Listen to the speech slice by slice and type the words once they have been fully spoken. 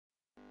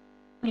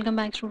Welcome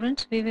back,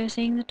 students. We were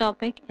seeing the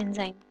topic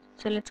enzyme.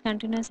 So let's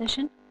continue our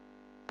session.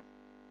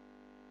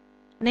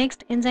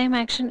 Next, enzyme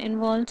action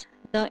involves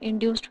the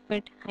induced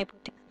fit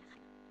hypothesis.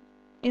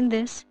 In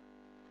this,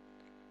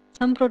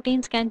 some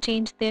proteins can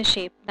change their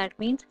shape. That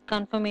means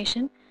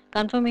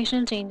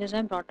conformational changes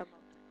are brought about.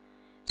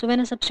 So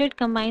when a substrate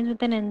combines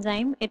with an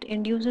enzyme, it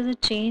induces a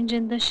change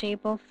in the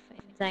shape of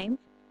enzyme.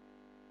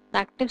 The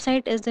active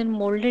site is then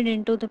molded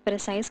into the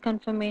precise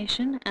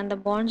conformation, and the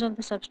bonds of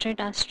the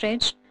substrate are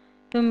stretched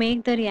to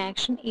make the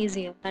reaction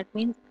easier. That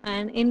means,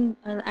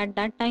 at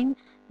that time,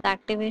 the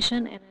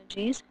activation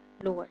energy is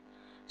lower.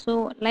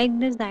 So like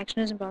this, the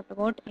action is brought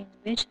about in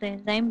which the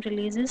enzyme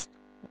releases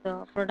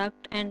the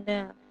product, and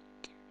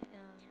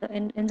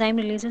enzyme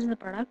releases the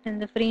product,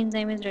 and the free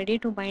enzyme is ready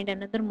to bind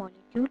another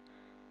molecule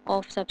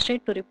of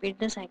substrate to repeat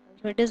the cycle.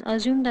 So it is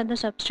assumed that the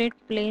substrate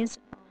plays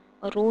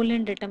a role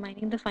in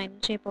determining the final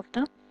shape of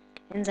the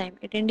enzyme.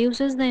 It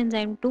induces the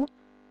enzyme to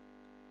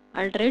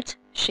alter its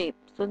shape.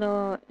 So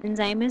the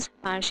enzyme is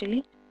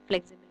partially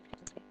flexible.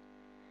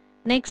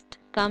 Next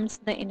comes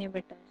the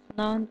inhibitors.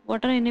 Now,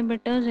 what are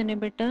inhibitors?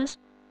 Inhibitors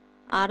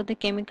are the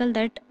chemical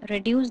that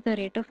reduce the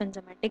rate of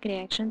enzymatic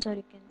reactions, or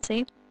you can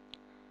say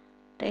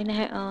the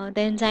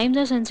enzymes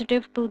are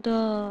sensitive to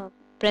the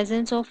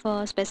presence of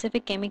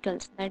specific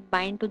chemicals that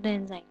bind to the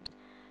enzyme.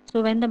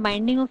 So when the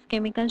binding of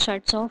chemical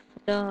shuts off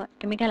the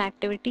chemical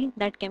activity,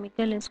 that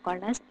chemical is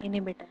called as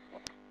inhibitor.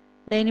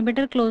 The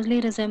inhibitor closely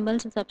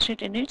resembles a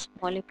substrate in its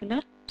molecular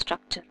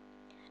structure.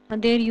 Now,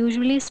 they are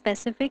usually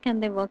specific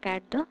and they work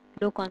at the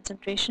low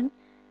concentration.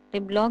 They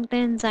block the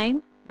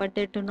enzyme, but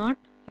they do not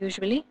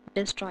usually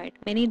destroy it.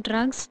 Many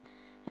drugs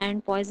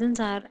and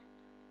poisons are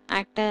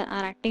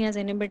acting as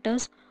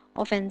inhibitors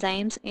of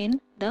enzymes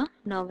in the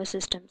nervous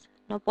systems.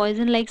 Now,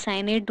 poison like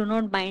cyanide do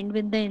not bind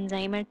with the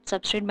enzyme at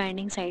substrate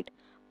binding site,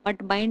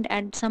 but bind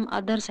at some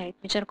other site,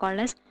 which are called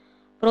as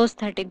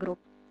prosthetic group,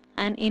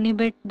 and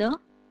inhibit the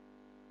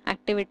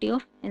activity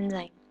of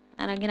enzyme,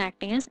 and again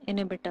acting as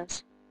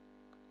inhibitors.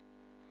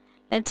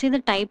 Let's see the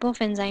type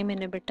of enzyme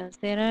inhibitors.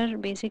 There are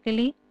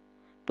basically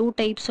two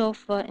types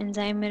of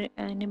enzyme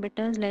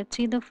inhibitors. Let's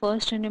see the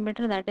first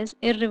inhibitor, that is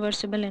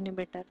irreversible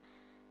inhibitor.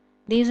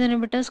 These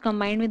inhibitors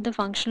combine with the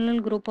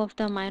functional group of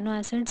the amino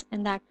acids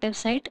in the active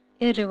site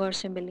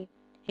irreversibly.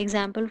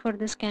 Example for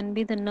this can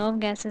be the nerve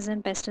gases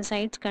and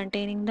pesticides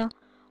containing the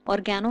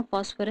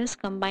organophosphorus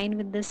combined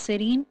with the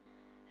serine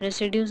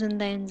residues in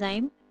the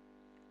enzyme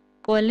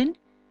choline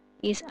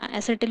is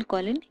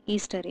acetylcholine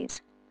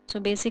esterase.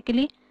 So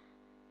basically,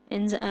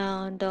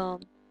 the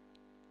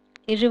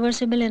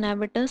irreversible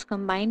inhibitors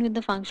combine with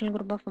the functional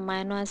group of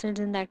amino acids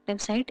in the active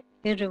site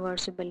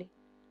irreversibly.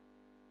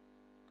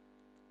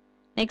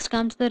 Next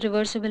comes the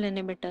reversible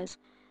inhibitors.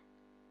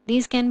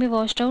 These can be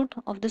washed out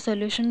of the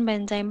solution by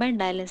enzyme by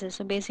dialysis.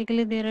 So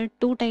basically there are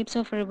two types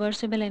of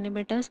reversible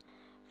inhibitors.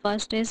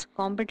 First is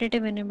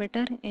competitive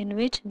inhibitor, in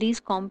which these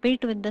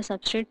compete with the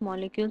substrate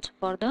molecules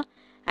for the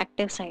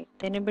active site.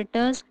 The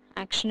inhibitor's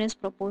action is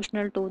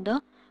proportional to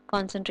the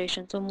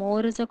concentration. So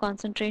more is the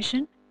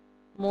concentration,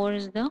 more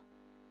is the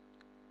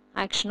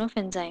action of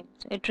enzyme.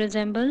 So it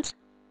resembles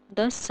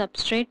the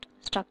substrate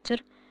structure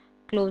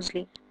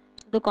closely.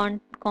 The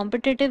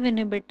competitive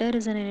inhibitor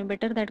is an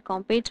inhibitor that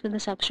competes with the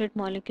substrate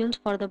molecules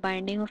for the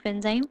binding of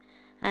enzyme,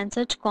 and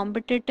such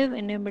competitive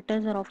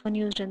inhibitors are often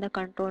used in the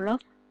control of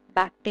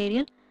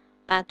bacterial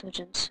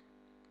pathogens.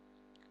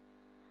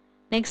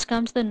 Next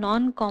comes the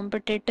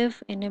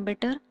non-competitive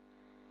inhibitor.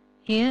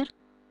 Here,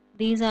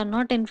 these are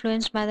not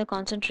influenced by the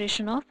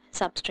concentration of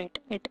substrate.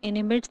 It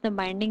inhibits the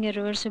binding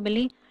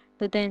irreversibly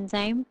to the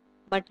enzyme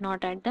but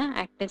not at the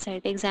active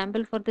site.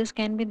 Example for this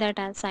can be that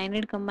as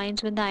cyanide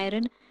combines with the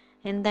iron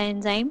in the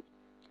enzyme,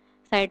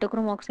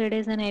 cytochrome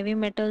oxidase and heavy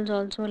metals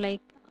also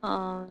like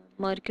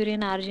mercury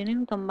and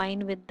arginine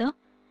combine with the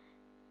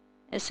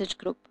SH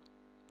group.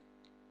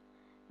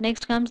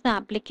 Next comes the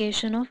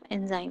application of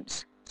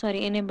inhibitors.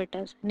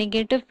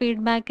 Negative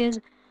feedback is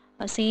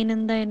seen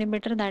in the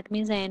inhibitor. That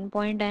means the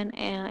endpoint and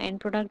end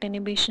product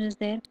inhibition is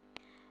there.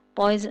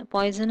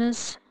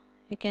 Poisonous,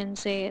 you can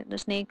say the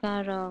snake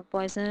are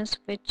poisonous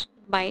which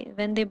bite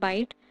when they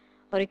bite,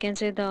 or you can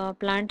say the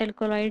plant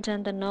alkaloids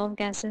and the nerve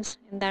gases,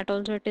 in that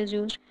also it is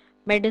used.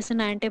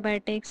 Medicine,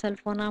 antibiotics,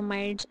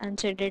 sulfonamides and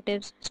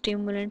sedatives,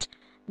 stimulants,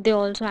 they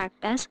also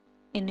act as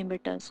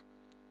inhibitors.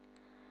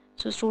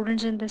 So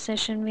students, in this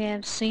session we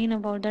have seen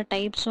about the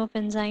types of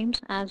enzymes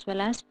as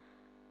well as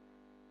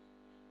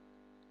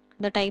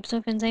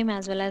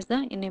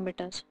the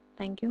inhibitors.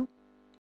 Thank you.